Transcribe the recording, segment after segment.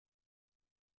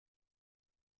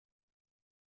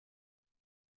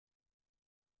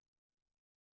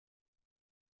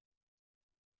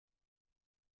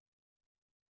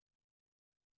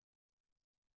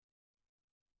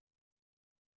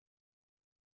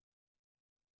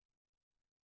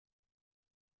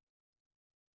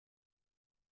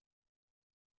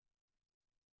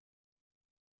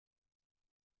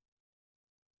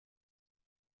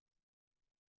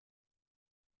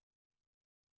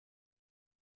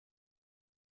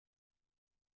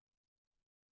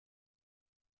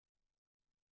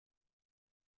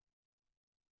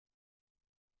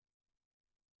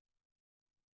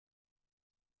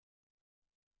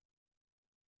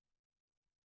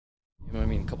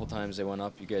mean, a couple times they went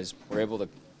up. You guys were able to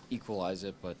equalize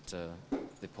it, but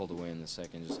they pulled away in the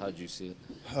second. Just how did you see it?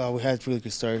 We had a really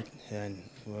good start, and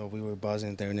well, we were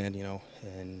buzzing at their net,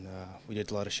 and we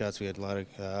did a lot of shots. We had a lot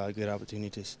of good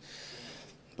opportunities,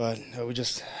 but we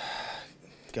just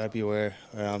got to be aware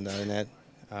around the net.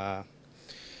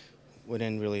 We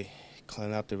didn't really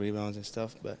clean up the rebounds and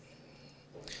stuff, but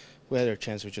we had our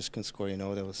chance. We just couldn't score.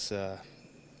 There was.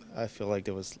 I feel like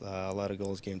there was a lot of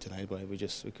goals game tonight, but we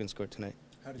couldn't score tonight.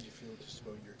 How did you feel just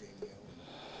about your game, Neil?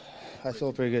 I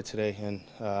feel pretty good today, and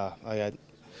I had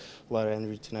a lot of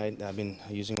energy tonight. I've been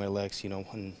using my legs,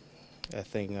 and I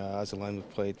think as a line we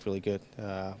played really good.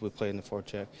 We played in the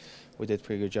forecheck. We did a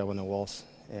pretty good job on the walls,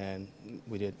 and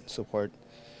we did support,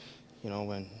 and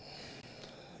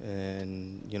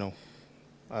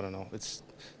I don't know. It's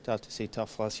tough to say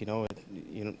tough loss,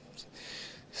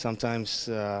 sometimes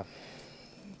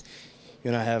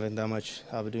you're not having that much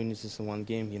opportunities in one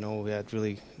game. We had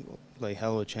really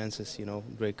hell of chances,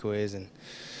 breakaways and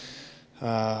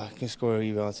can score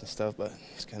rebounds and stuff, but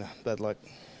it's kind of bad luck.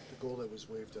 The goal that was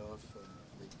waved off,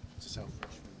 just how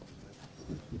frustrating was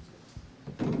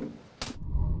that?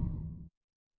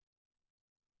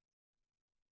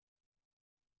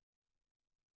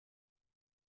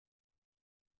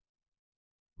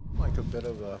 Like a bit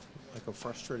of a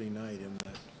frustrating night in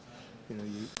that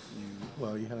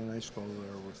you had a nice goal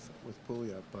there with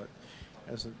Pouliot, but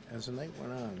as the night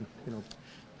went on,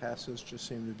 passes just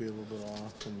seemed to be a little bit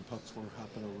off, and pucks were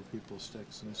hopping over people's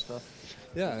sticks and stuff.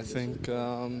 Yeah, I think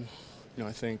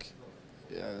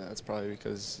that's probably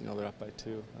because they're up by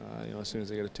 2. As soon as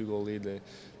they get a 2-goal lead,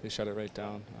 they shut it right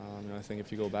down. I think if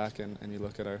you go back and you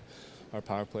look at our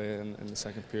power play in the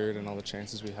second period and all the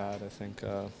chances we had, I think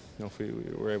if we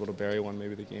were able to bury one,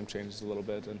 maybe the game changes a little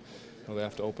bit, and they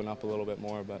have to open up a little bit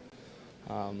more. But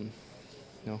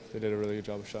they did a really good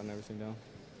job of shutting everything down.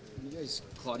 You guys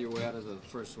clawed your way out of the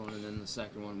first one and then the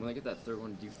second one. When I get that third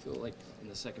one, do you feel like in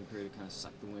the second period it kind of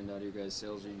sucked the wind out of your guys'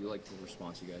 sails, or you like the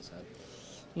response you guys had?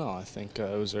 No, I think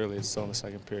it was early. It's still in the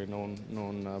second period. No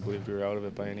one believed we were out of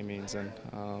it by any means, and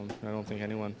I don't think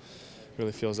anyone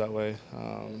really feels that way.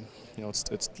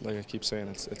 It's like I keep saying,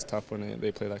 it's tough when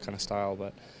they play that kind of style,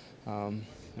 but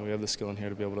we have the skill in here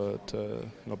to be able to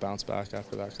bounce back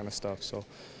after that kind of stuff. So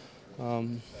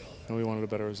we wanted a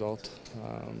better result,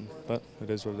 but it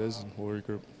is what it is, and we'll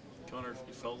regroup. Connor,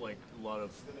 it felt like a lot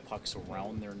of pucks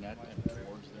around their net and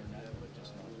towards their net, but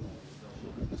just not.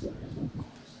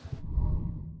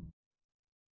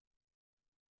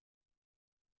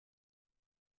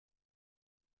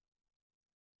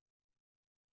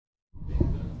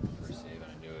 First save, and I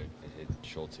knew it hit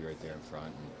Schulte right there in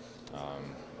front.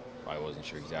 And, I wasn't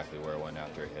sure exactly where it went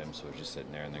after it hit him, so it was just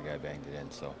sitting there, and their guy banged it in.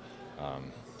 So,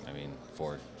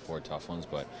 four tough ones,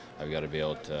 but I've got to be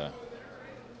able to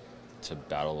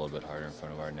battle a little bit harder in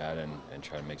front of our net and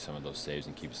try to make some of those saves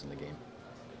and keep us in the game.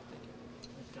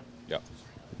 Yeah.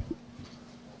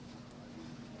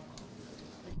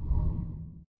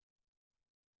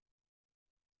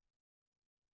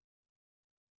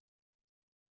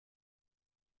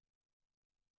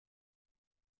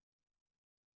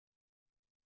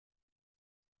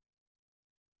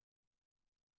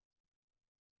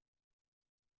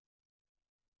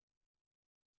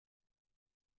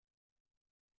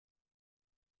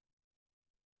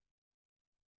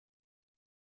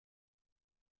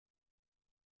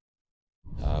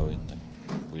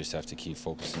 We just have to keep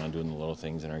focusing on doing the little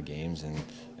things in our games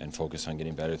and focus on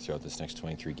getting better throughout this next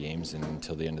 23 games and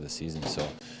until the end of the season. So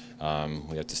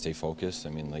we have to stay focused.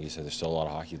 Like you said, there's still a lot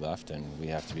of hockey left, and we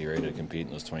have to be ready to compete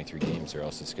in those 23 games, or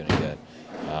else it's going to get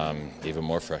even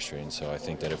more frustrating. So I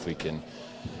think that if we can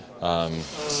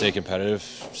stay competitive,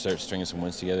 start stringing some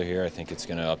wins together here, I think it's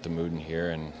going to up the mood in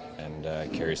here and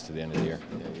carry us to the end of the year.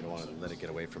 Yeah, you don't want to let it get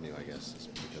away from you, I guess,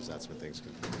 because that's when things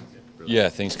can. Really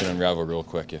things can unravel real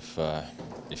quick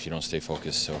if you don't stay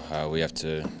focused. So we have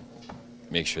to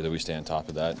make sure that we stay on top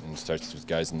of that, and it starts with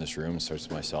guys in this room, it starts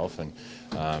with myself, and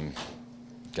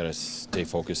got to stay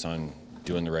focused on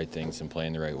doing the right things and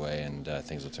playing the right way, and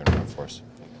things will turn around for us.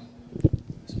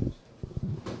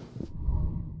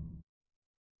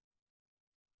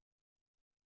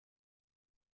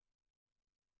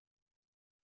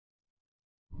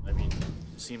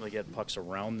 Seemed like they had pucks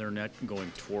around their net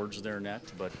going towards their net,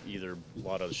 but either a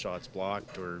lot of the shots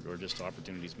blocked or just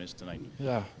opportunities missed tonight.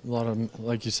 Yeah, a lot of,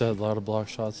 like you said, a lot of block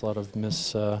shots, a lot of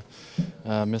miss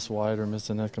wide or miss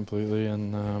the net completely,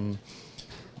 and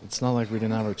it's not like we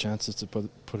didn't have our chances to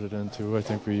put it into. I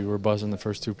think we were buzzing the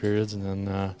first 2 periods, and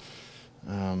then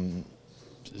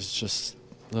it's just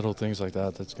little things like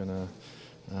that that's gonna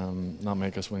not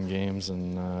make us win games,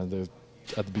 and the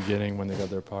at the beginning when they got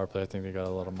their power play, I think they got a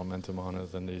lot of momentum on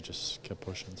it, and they just kept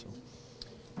pushing. So.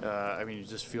 I mean, you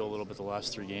just feel a little bit the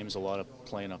last 3 games, a lot of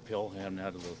playing uphill. You haven't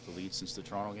had the lead since the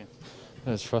Toronto game.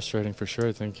 Yeah, it's frustrating for sure.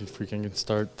 I think if we can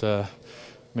start,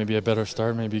 maybe a better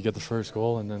start, maybe get the first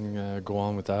goal, and then go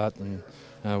on with that, and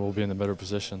we'll be in a better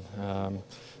position.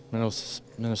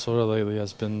 Minnesota lately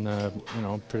has been,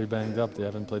 pretty banged up. They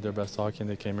haven't played their best hockey, and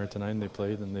they came here tonight and they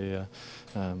played, and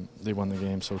they won the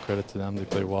game. So credit to them. They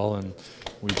play well, and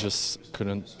we just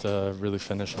couldn't really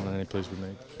finish on any plays we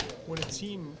made. When a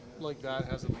team like that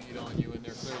has a lead on you and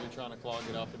they're clearly trying to clog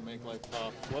it up and make life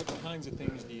tough, what kinds of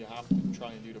things do you have to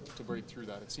try and do to break through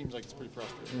that? It seems like it's pretty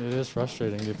frustrating. It is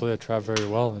frustrating. They play a trap very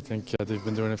well. I think they've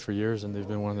been doing it for years, and they've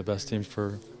been one of the best teams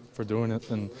for doing it.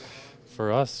 And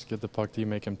for us, get the puck D,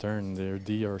 make him turn. Their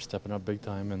D are stepping up big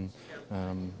time, and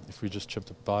if we just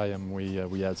chipped by him, we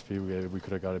had speed. We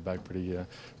could have got it back pretty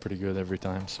good every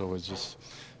time. So it's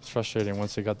frustrating.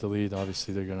 Once they got the lead,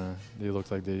 obviously they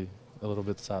look like they a little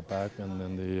bit sat back, and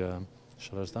then they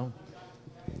shut us down.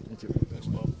 Thank you. Thanks,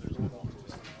 Bob.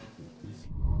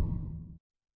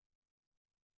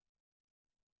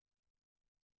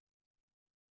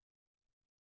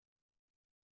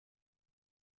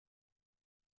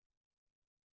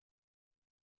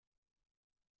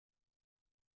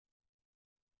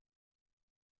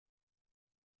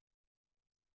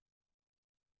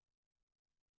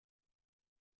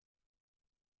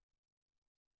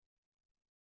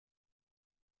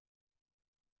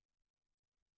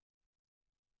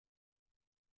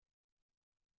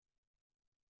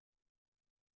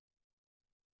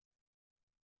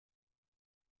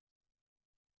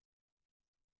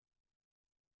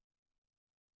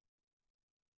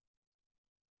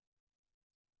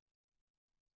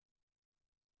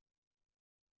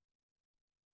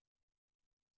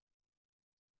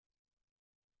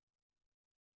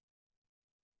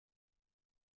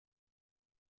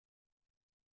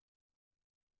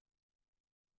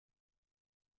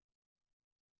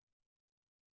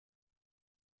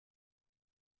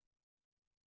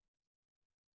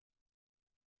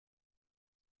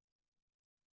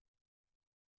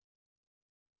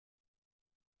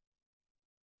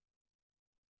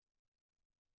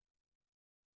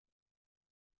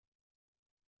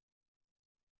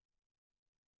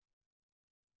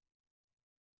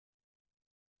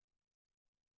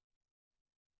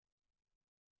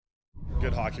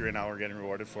 Good hockey right now. We're getting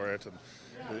rewarded for it, and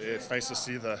it's nice to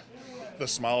see the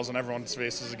smiles on everyone's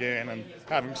faces again, and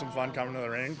having some fun coming to the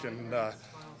rink, and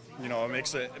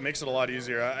it makes it a lot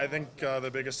easier. I think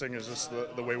the biggest thing is just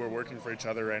the way we're working for each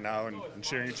other right now, and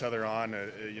cheering each other on.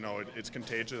 It's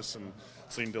contagious, and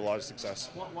it's leading to a lot of success.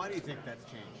 Why do you think that's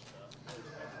changed?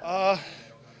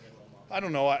 I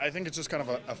don't know. I think it's just kind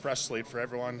of a fresh slate for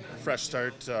everyone, fresh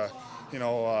start. A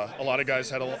lot of guys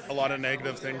had a lot of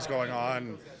negative things going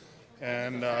on.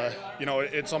 And,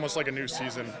 it's almost like a new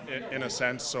season in a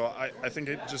sense. So I think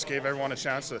it just gave everyone a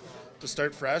chance to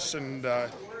start fresh and,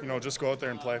 just go out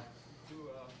there and play.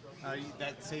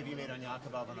 That save you made on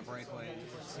Yakubov on a breakaway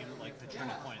seemed like the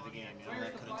turning point of the game.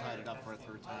 That could have tied it up for a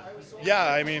third time.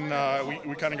 Yeah, I mean,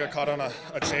 we kind of got caught on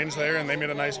a change there, and they made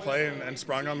a nice play and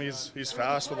sprung him. He's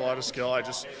fast with a lot of skill. I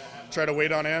just tried to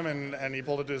wait on him, and he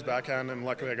pulled it to his backhand, and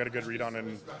luckily I got a good read on it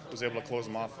and was able to close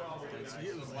him off.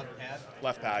 It was left pad?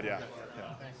 Left pad, yeah.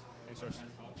 Thanks.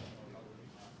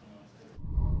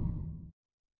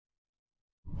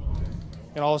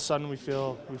 And all of a sudden we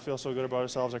feel so good about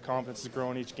ourselves. Our confidence is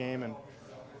growing each game, and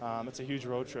it's a huge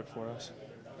road trip for us.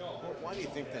 Why do you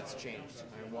think that's changed?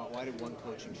 Why did one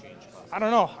coaching change? I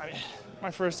don't know.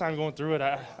 My first time going through it,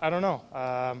 I don't know.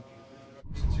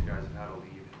 Since you guys have had a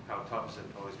lead, how tough is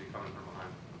it to always be coming from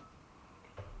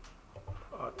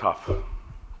behind? Tough.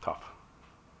 Power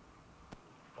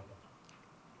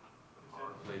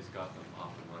plays got them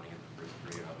off and running in the first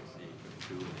period. Obviously, with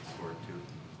 2 and they scored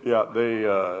 2. Yeah,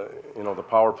 the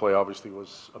power play obviously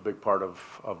was a big part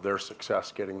of their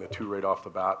success, getting the 2 right off the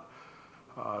bat.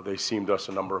 They seamed us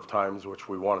a number of times, which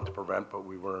we wanted to prevent, but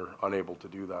we were unable to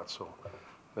do that. So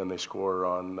then they score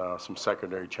on some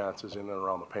secondary chances in and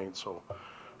around the paint. So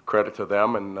credit to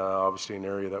them, and obviously an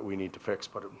area that we need to fix,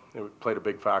 but it played a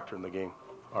big factor in the game.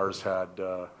 Ours had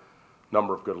a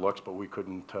number of good looks, but we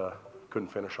couldn't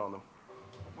finish on them.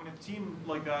 When a team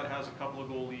like that has a couple of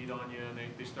goal lead on you and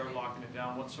they start locking it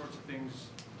down, what sorts of things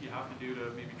do you have to do to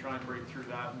maybe try and break through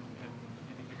that, and do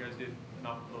you think you guys did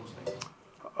enough of those things?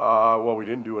 Well, we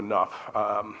didn't do enough,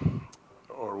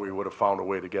 or we would have found a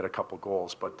way to get a couple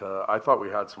goals, but I thought we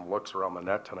had some looks around the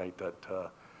net tonight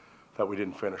that we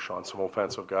didn't finish on. Some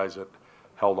offensive guys that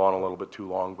held on a little bit too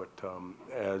long, but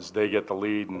as they get the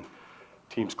lead and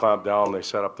teams clamp down, they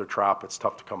set up their trap, it's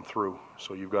tough to come through.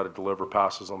 So you've got to deliver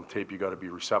passes on the tape, you've got to be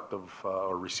receptive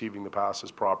or receiving the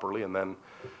passes properly, and then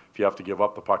if you have to give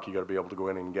up the puck, you got to be able to go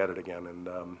in and get it again.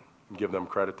 And give them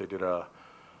credit, they did a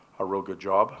real good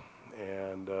job,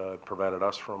 and prevented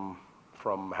us from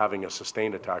having a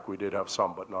sustained attack. We did have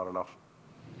some, but not enough.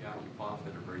 Yeah, Yakupov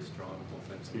had a very strong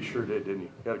offensive. He sure did, didn't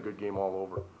he? He had a good game all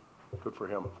over. Good for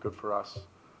him, good for us.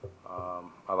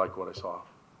 I like what I saw.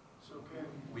 So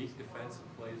weak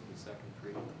defensive plays in the second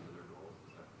period for their goals,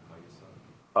 is that how you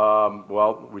saw it?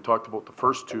 Well, we talked about the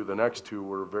first two. The next two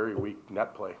were very weak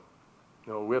net play.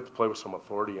 You know, we have to play with some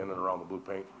authority in and around the blue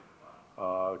paint.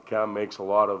 Cam makes a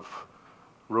lot of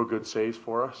real good saves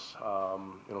for us.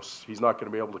 You know, he's not going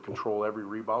to be able to control every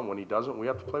rebound. When he doesn't, we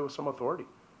have to play with some authority.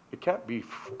 It can't be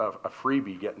a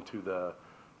freebie getting to the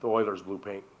Oilers' blue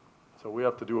paint. So we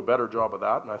have to do a better job of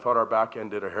that, and I thought our back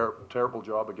end did a terrible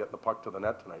job of getting the puck to the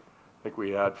net tonight. I think we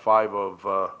had 5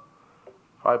 of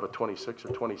 26 or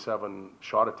 27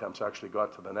 shot attempts actually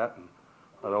got to the net, and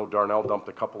I know Darnell dumped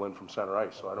a couple in from center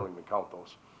ice, so I don't even count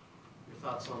those. Your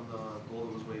thoughts on the goal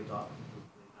that was waved off?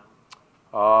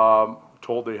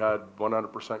 Told they had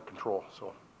 100% control,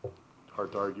 so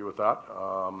hard to argue with that.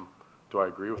 Do I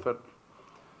agree with it?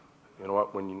 You know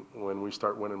what, when we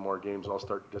start winning more games, I'll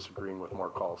start disagreeing with more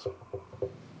calls.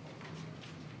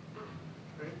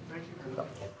 Great, thank you.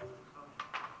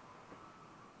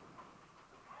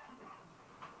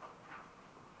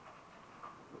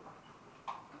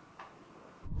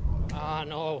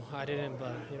 No, I didn't,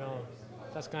 but you know,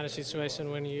 that's kind of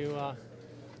situation when you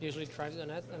usually drive to the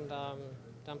net, and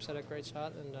Dumps had a great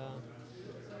shot, and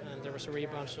there was a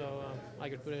rebound, so I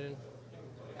could put it in.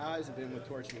 How has it been with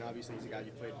Torch? I mean, obviously he's a guy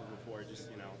you played with before.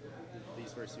 Just, you know,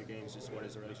 these first 2 games, just what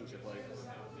is the relationship like?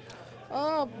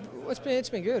 It's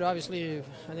been good. Obviously,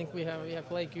 I think we have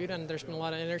played good, and there's been a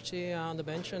lot of energy on the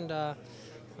bench, and I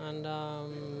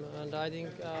think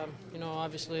you know,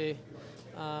 obviously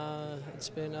it's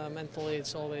been mentally,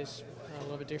 it's always a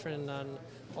little bit different, and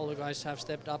all the guys have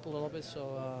stepped up a little bit.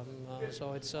 So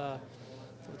it's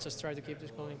let's just try to keep this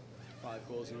going. 5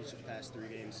 goals in each of the past 3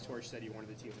 games. Torch said he wanted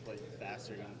the team to play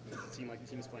faster, and it seemed like the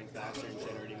team is playing faster and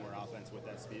generating more offense with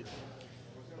that speed.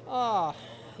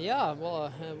 Yeah,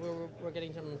 well, we're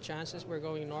getting some chances. We're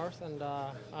going north, and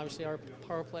obviously our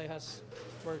power play has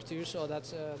worked too, so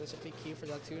that's a big key for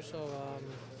that too. So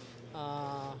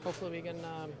hopefully we can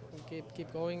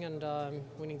keep going and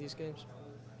winning these games.